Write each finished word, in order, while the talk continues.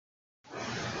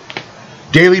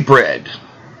Daily Bread,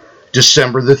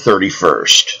 December the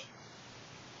 31st.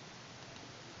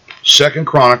 2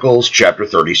 Chronicles chapter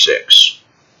 36.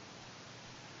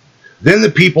 Then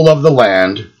the people of the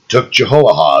land took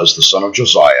Jehoahaz the son of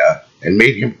Josiah and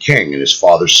made him king in his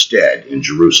father's stead in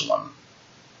Jerusalem.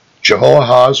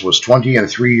 Jehoahaz was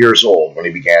 23 years old when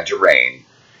he began to reign,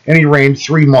 and he reigned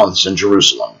 3 months in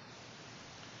Jerusalem.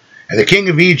 And the king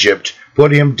of Egypt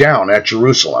put him down at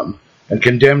Jerusalem, and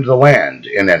condemned the land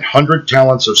in 100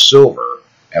 talents of silver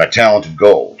and a talent of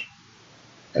gold.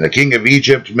 And the king of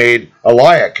Egypt made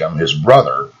Eliakim his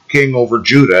brother king over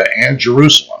Judah and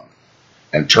Jerusalem,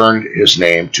 and turned his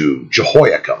name to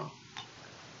Jehoiakim.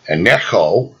 And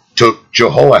Necho took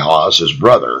Jehoahaz his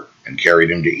brother and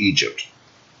carried him to Egypt.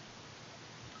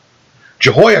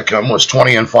 Jehoiakim was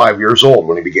 25 years old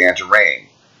when he began to reign,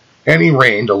 and he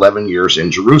reigned 11 years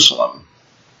in Jerusalem.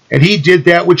 And he did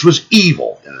that which was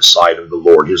evil in the sight of the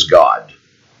Lord his God.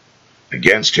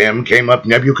 Against him came up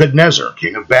Nebuchadnezzar,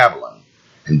 king of Babylon,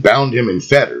 and bound him in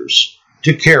fetters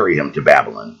to carry him to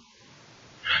Babylon.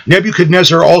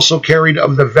 Nebuchadnezzar also carried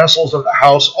of the vessels of the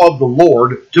house of the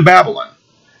Lord to Babylon,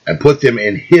 and put them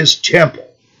in his temple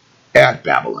at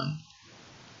Babylon.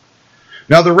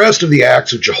 Now the rest of the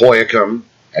acts of Jehoiakim,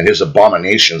 and his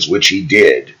abominations which he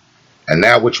did, and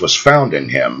that which was found in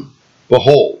him,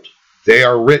 behold, they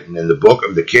are written in the book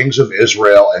of the kings of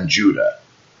Israel and Judah.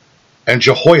 And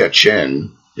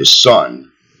Jehoiachin, his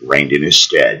son, reigned in his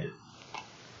stead.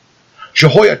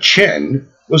 Jehoiachin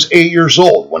was 8 years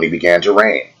old when he began to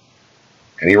reign,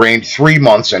 and he reigned 3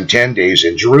 months and 10 days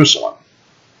in Jerusalem.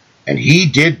 And he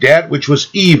did that which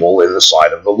was evil in the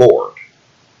sight of the Lord.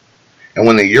 And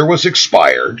when the year was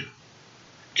expired,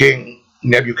 King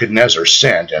Nebuchadnezzar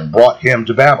sent and brought him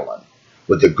to Babylon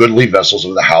with the goodly vessels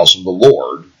of the house of the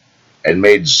Lord, and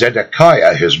made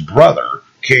Zedekiah his brother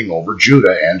king over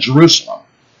Judah and Jerusalem.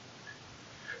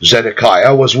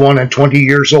 Zedekiah was 21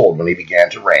 years old when he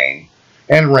began to reign,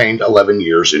 and reigned 11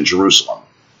 years in Jerusalem.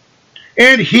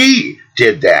 And he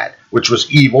did that which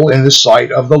was evil in the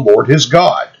sight of the Lord his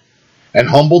God, and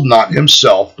humbled not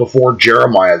himself before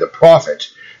Jeremiah the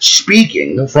prophet,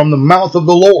 speaking from the mouth of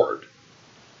the Lord.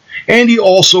 And he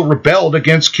also rebelled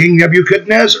against King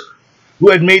Nebuchadnezzar, who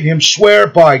had made him swear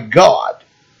by God.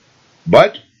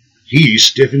 But he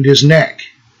stiffened his neck,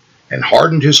 and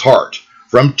hardened his heart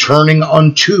from turning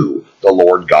unto the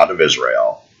Lord God of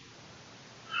Israel.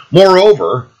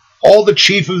 Moreover, all the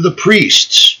chief of the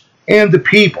priests and the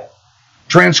people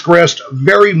transgressed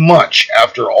very much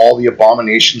after all the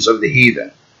abominations of the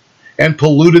heathen, and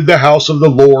polluted the house of the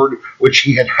Lord which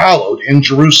he had hallowed in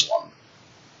Jerusalem.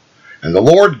 And the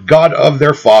Lord God of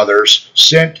their fathers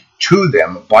sent to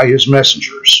them by his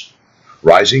messengers,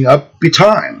 rising up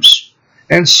betimes,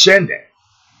 and sending,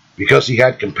 because he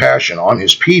had compassion on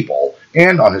his people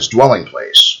and on his dwelling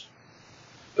place.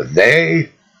 But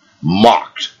they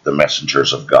mocked the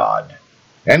messengers of God,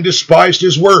 and despised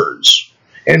his words,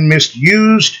 and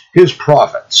misused his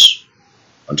prophets,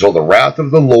 until the wrath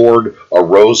of the Lord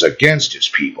arose against his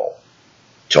people,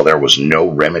 till there was no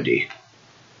remedy.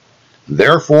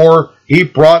 Therefore he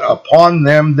brought upon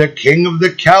them the king of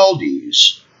the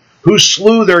Chaldees, who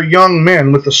slew their young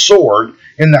men with the sword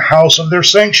in the house of their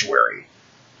sanctuary,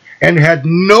 and had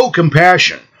no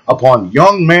compassion upon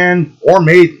young man or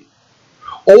maiden,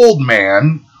 old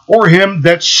man, or him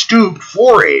that stooped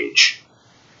for age.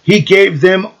 He gave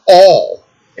them all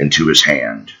into his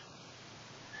hand.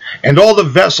 And all the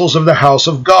vessels of the house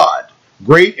of God,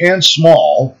 great and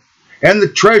small, and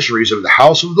the treasuries of the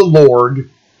house of the Lord,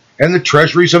 and the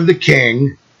treasuries of the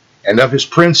king, and of his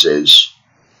princes,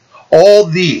 all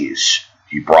these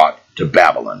he brought to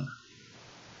Babylon.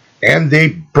 And they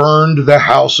burned the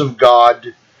house of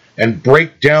God, and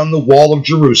brake down the wall of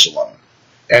Jerusalem,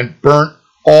 and burnt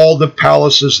all the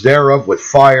palaces thereof with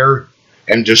fire,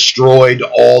 and destroyed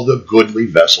all the goodly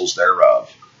vessels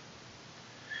thereof.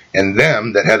 And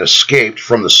them that had escaped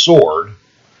from the sword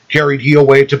carried he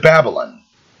away to Babylon,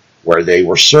 where they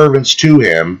were servants to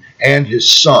him and his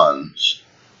sons,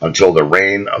 until the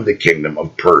reign of the kingdom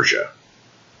of Persia,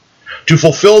 to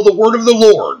fulfill the word of the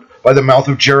Lord by the mouth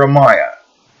of Jeremiah,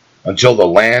 until the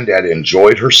land had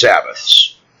enjoyed her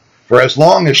Sabbaths. For as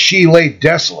long as she lay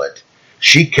desolate,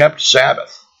 she kept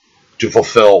Sabbath, to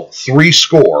fulfill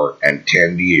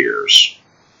 70 years.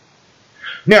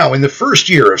 Now in the first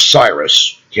year of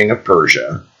Cyrus, king of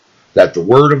Persia, that the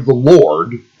word of the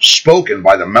Lord, spoken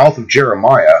by the mouth of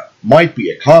Jeremiah, might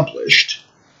be accomplished,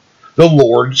 the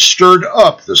Lord stirred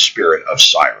up the spirit of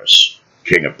Cyrus,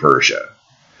 king of Persia,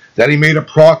 that he made a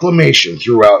proclamation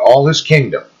throughout all his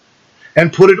kingdom,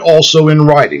 and put it also in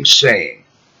writing, saying,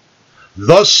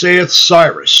 Thus saith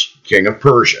Cyrus, king of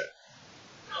Persia,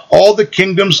 All the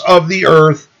kingdoms of the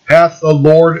earth hath the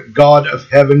Lord God of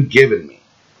heaven given me.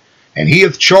 And he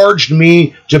hath charged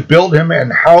me to build him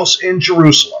an house in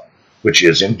Jerusalem, which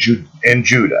is in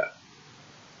Judah.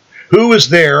 Who is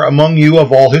there among you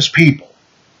of all his people?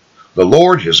 The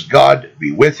Lord his God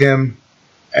be with him,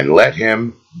 and let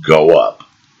him go up.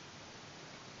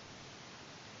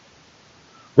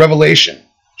 Revelation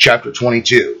chapter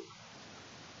 22.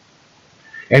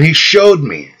 And he showed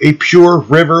me a pure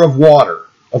river of water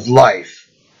of life,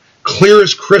 clear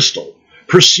as crystal,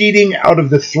 proceeding out of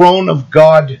the throne of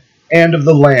God and of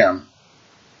the Lamb.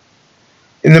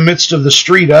 In the midst of the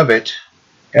street of it,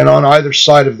 and on either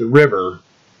side of the river,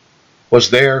 was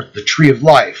there the tree of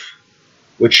life,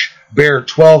 which bare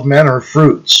 12 manner of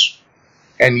fruits,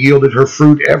 and yielded her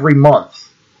fruit every month.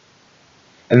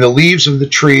 And the leaves of the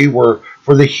tree were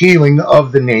for the healing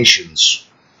of the nations.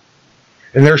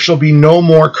 And there shall be no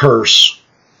more curse,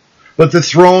 but the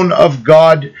throne of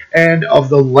God and of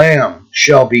the Lamb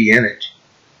shall be in it,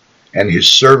 and his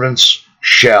servants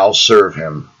shall serve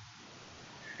him.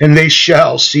 And they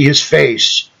shall see his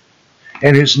face,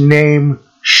 and his name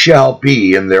shall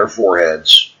be in their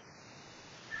foreheads.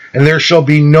 And there shall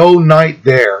be no night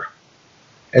there,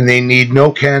 and they need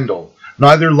no candle,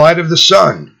 neither light of the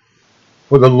sun,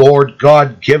 for the Lord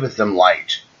God giveth them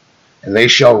light, and they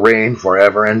shall reign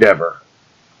forever and ever.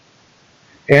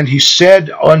 And he said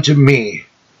unto me,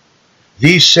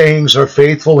 These sayings are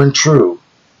faithful and true.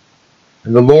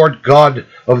 And the Lord God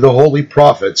of the holy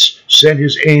prophets sent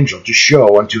his angel to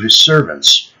show unto his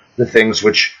servants the things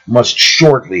which must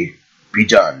shortly be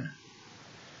done.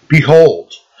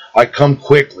 Behold, I come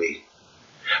quickly.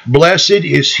 Blessed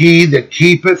is he that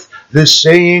keepeth the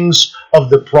sayings of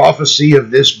the prophecy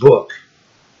of this book.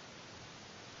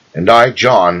 And I,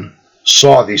 John,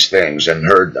 saw these things and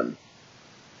heard them.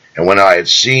 And when I had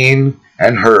seen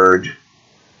and heard,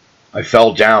 I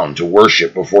fell down to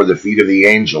worship before the feet of the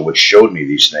angel which showed me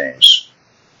these things.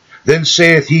 Then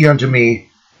saith he unto me,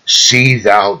 See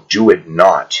thou do it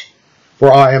not,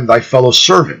 for I am thy fellow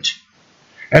servant,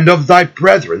 and of thy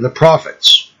brethren the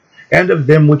prophets, and of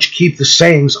them which keep the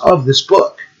sayings of this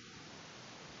book.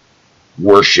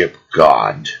 Worship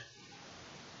God.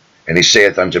 And he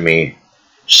saith unto me,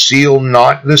 Seal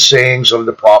not the sayings of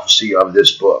the prophecy of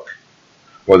this book,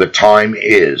 for the time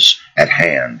is at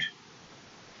hand.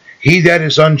 He that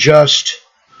is unjust,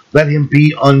 let him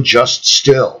be unjust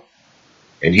still.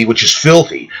 And he which is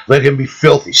filthy, let him be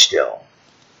filthy still.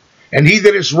 And he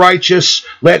that is righteous,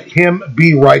 let him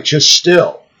be righteous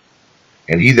still.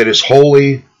 And he that is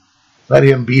holy, let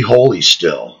him be holy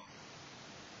still.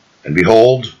 And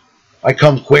behold, I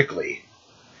come quickly,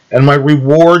 and my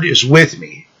reward is with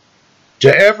me,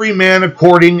 to every man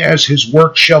according as his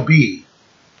work shall be.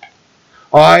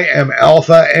 I am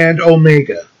Alpha and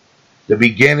Omega, the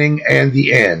beginning and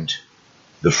the end,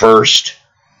 the first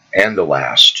and the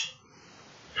last.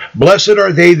 Blessed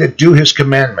are they that do his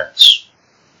commandments,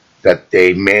 that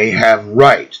they may have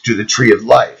right to the tree of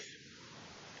life,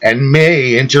 and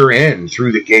may enter in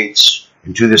through the gates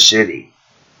into the city.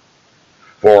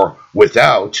 For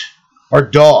without are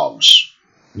dogs,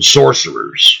 and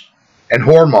sorcerers, and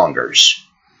whoremongers,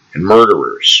 and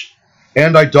murderers,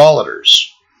 and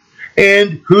idolaters,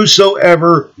 and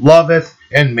whosoever loveth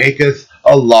and maketh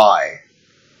a lie.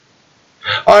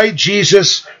 I,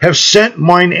 Jesus, have sent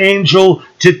mine angel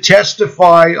to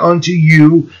testify unto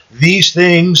you these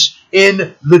things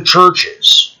in the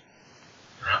churches.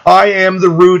 I am the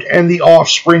root and the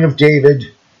offspring of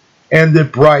David, and the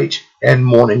bright and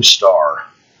morning star.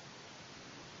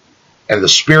 And the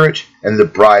Spirit and the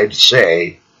bride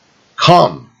say,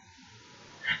 Come.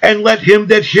 And let him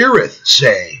that heareth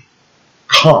say,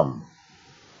 Come.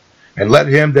 And let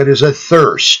him that is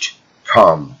athirst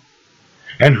come.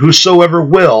 And whosoever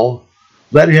will,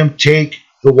 let him take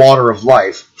the water of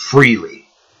life freely.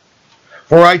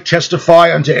 For I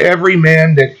testify unto every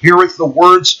man that heareth the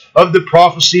words of the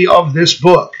prophecy of this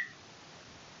book.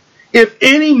 If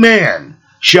any man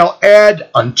shall add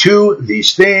unto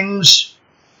these things,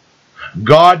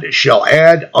 God shall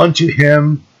add unto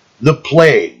him the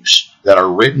plagues that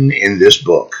are written in this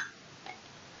book.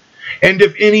 And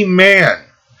if any man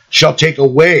shall take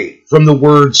away from the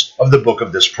words of the book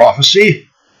of this prophecy,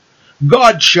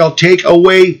 God shall take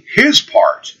away his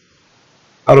part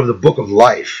out of the book of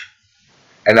life,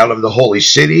 and out of the holy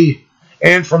city,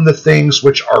 and from the things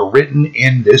which are written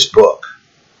in this book.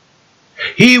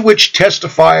 He which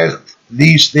testifieth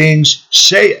these things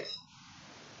saith,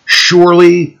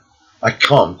 Surely I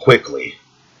come quickly.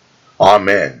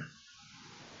 Amen.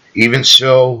 Even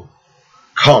so,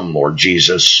 come, Lord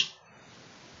Jesus.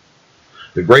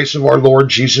 The grace of our Lord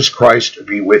Jesus Christ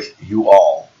be with you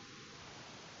all.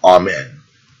 Amen.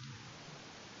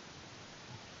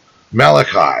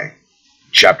 Malachi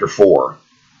chapter 4.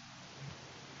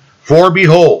 For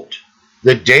behold,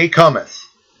 the day cometh,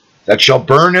 that shall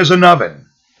burn as an oven,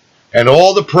 and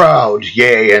all the proud,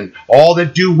 yea, and all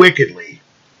that do wickedly,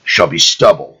 shall be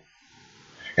stubble.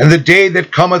 And the day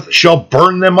that cometh shall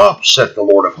burn them up, saith the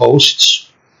Lord of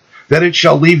hosts, that it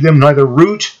shall leave them neither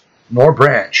root nor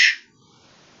branch.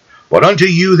 But unto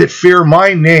you that fear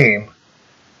my name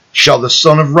shall the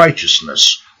Son of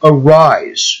Righteousness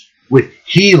arise with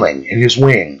healing in his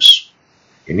wings,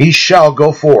 and he shall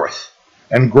go forth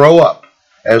and grow up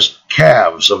as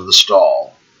calves of the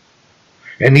stall.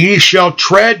 And ye shall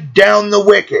tread down the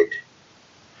wicked,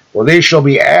 for they shall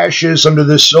be ashes under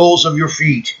the soles of your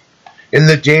feet, in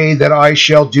the day that I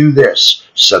shall do this,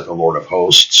 saith the Lord of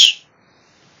hosts.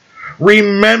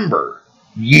 Remember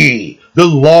ye the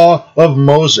law of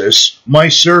Moses my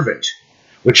servant,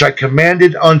 which I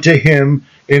commanded unto him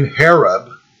in Horeb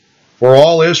for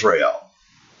all Israel,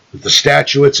 with the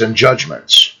statutes and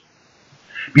judgments.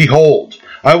 Behold,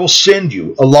 I will send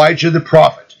you Elijah the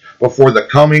prophet before the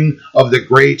coming of the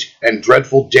great and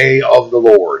dreadful day of the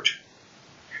Lord.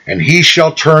 And he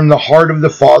shall turn the heart of the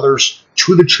fathers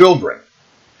to the children,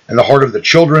 and the heart of the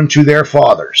children to their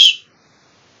fathers,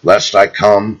 lest I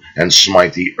come and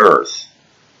smite the earth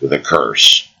with a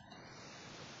curse.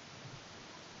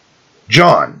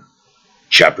 John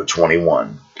chapter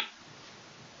 21.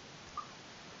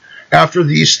 After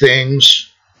these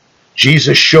things,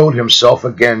 Jesus showed himself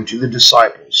again to the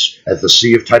disciples at the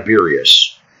Sea of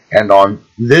Tiberias, and on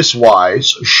this wise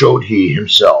showed he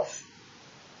himself.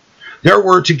 There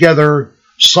were together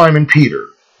Simon Peter,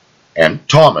 and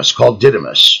Thomas called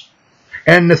Didymus,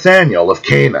 and Nathanael of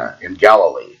Cana in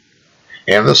Galilee,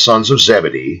 and the sons of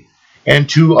Zebedee, and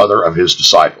 2 other of his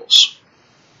disciples.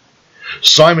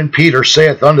 Simon Peter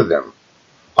saith unto them,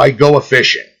 I go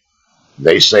a-fishing.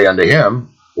 They say unto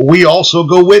him, We also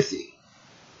go with thee.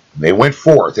 And they went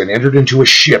forth and entered into a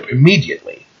ship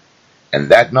immediately, and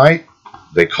that night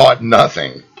they caught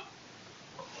nothing.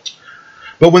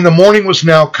 But when the morning was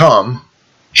now come,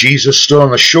 Jesus stood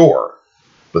on the shore,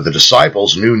 but the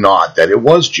disciples knew not that it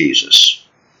was Jesus.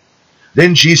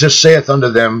 Then Jesus saith unto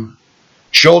them,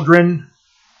 Children,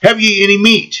 have ye any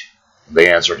meat?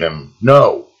 They answered him,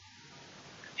 No.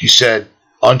 He said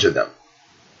unto them,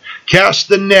 Cast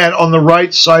the net on the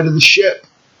right side of the ship,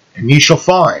 and ye shall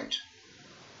find.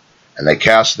 And they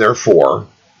cast therefore,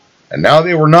 and now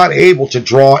they were not able to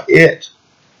draw it,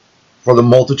 for the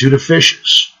multitude of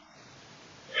fishes.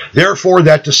 Therefore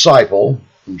that disciple,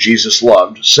 whom Jesus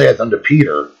loved, saith unto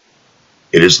Peter,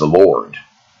 It is the Lord.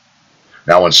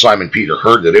 Now when Simon Peter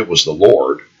heard that it was the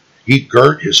Lord, he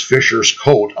girt his fisher's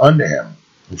coat unto him,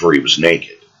 for he was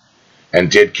naked, and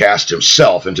did cast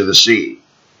himself into the sea.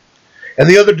 And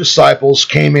the other disciples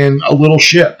came in a little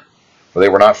ship, for they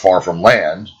were not far from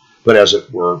land, but as it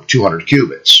were 200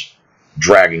 cubits,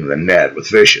 dragging the net with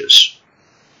fishes.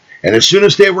 And as soon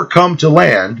as they were come to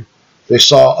land, they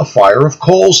saw a fire of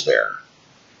coals there,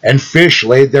 and fish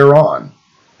laid thereon,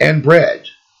 and bread.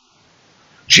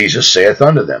 Jesus saith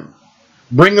unto them,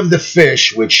 Bring of the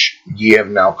fish which ye have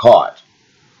now caught.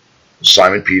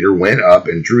 Simon Peter went up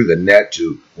and drew the net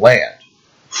to land,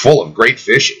 full of great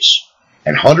fishes,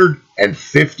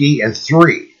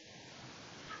 153.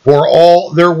 For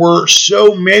all there were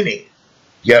so many,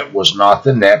 yet was not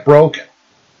the net broken.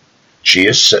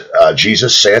 Jesus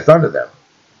saith unto them,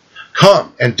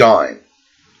 Come and dine.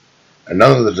 And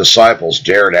none of the disciples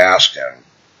dared ask him,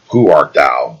 Who art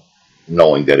thou?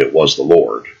 Knowing that it was the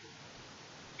Lord.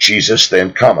 Jesus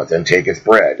then cometh and taketh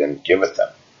bread and giveth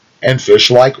them, and fish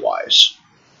likewise.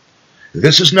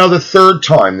 This is now the 3rd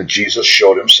time that Jesus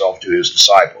showed himself to his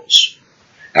disciples.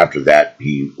 After that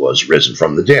he was risen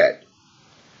from the dead.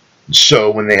 And so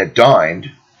when they had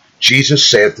dined, Jesus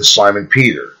saith to Simon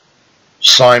Peter,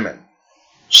 Simon,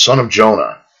 son of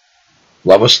Jonah,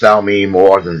 lovest thou me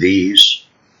more than these?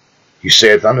 He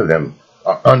saith unto him,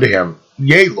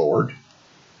 Yea, Lord,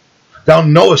 thou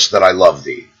knowest that I love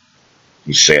thee.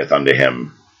 He saith unto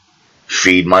him,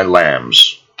 Feed my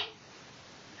lambs.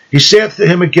 He saith to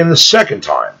him again the 2nd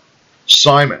time,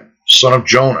 Simon, son of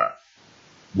Jonah,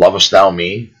 lovest thou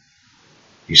me?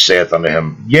 He saith unto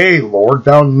him, Yea, Lord,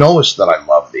 thou knowest that I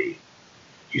love thee.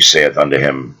 He saith unto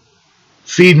him,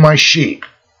 Feed my sheep.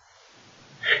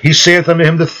 He saith unto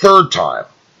him the 3rd time,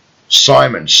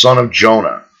 Simon, son of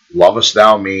Jonah, lovest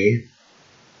thou me?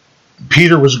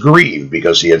 Peter was grieved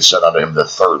because he had said unto him the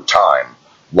 3rd time,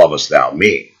 Lovest thou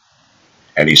me?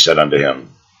 And he said unto him,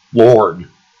 Lord,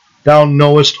 thou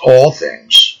knowest all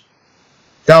things.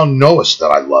 Thou knowest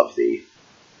that I love thee.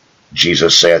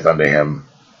 Jesus saith unto him,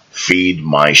 Feed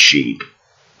my sheep.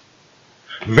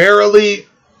 Verily,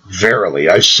 verily,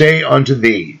 I say unto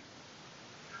thee,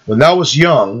 when thou wast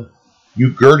young,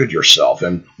 you girded yourself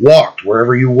and walked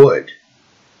wherever you would.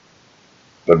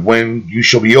 But when you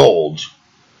shall be old,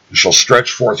 you shall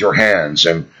stretch forth your hands,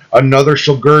 and another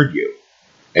shall gird you,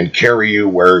 and carry you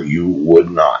where you would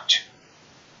not.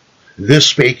 This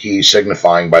spake he,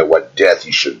 signifying by what death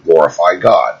he should glorify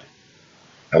God.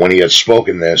 And when he had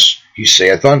spoken this, he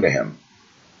saith unto him,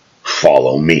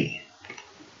 Follow me.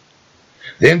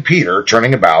 Then Peter,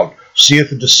 turning about,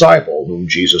 seeth the disciple whom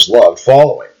Jesus loved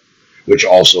following, which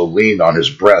also leaned on his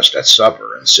breast at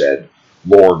supper, and said,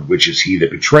 Lord, which is he that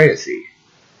betrayeth thee?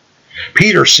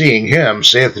 Peter, seeing him,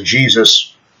 saith to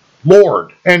Jesus,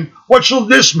 Lord, and what shall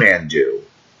this man do?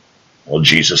 Well,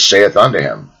 Jesus saith unto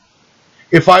him,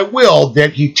 If I will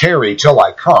that he tarry till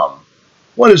I come,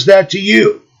 what is that to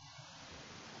you?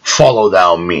 Follow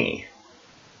thou me.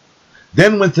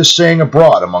 Then went this saying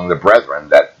abroad among the brethren,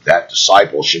 that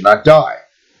disciple should not die.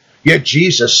 Yet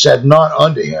Jesus said not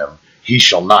unto him, He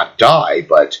shall not die,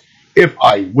 but if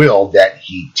I will that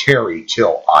he tarry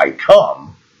till I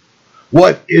come,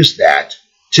 what is that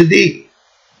to thee?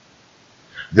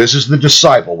 This is the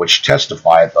disciple which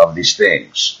testifieth of these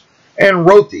things, and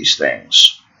wrote these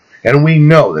things, and we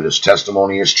know that his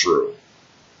testimony is true.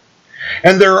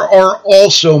 And there are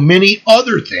also many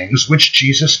other things which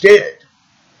Jesus did,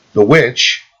 the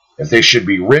which, if they should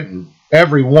be written,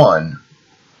 every one,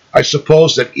 I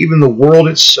suppose that even the world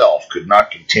itself could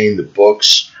not contain the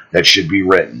books that should be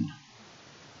written.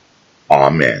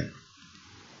 Amen.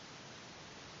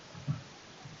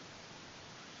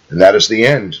 And that is the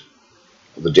end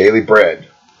of the Daily Bread.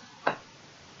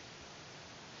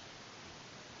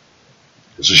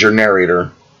 This is your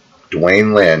narrator,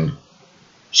 Dwayne Lynn,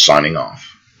 signing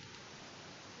off.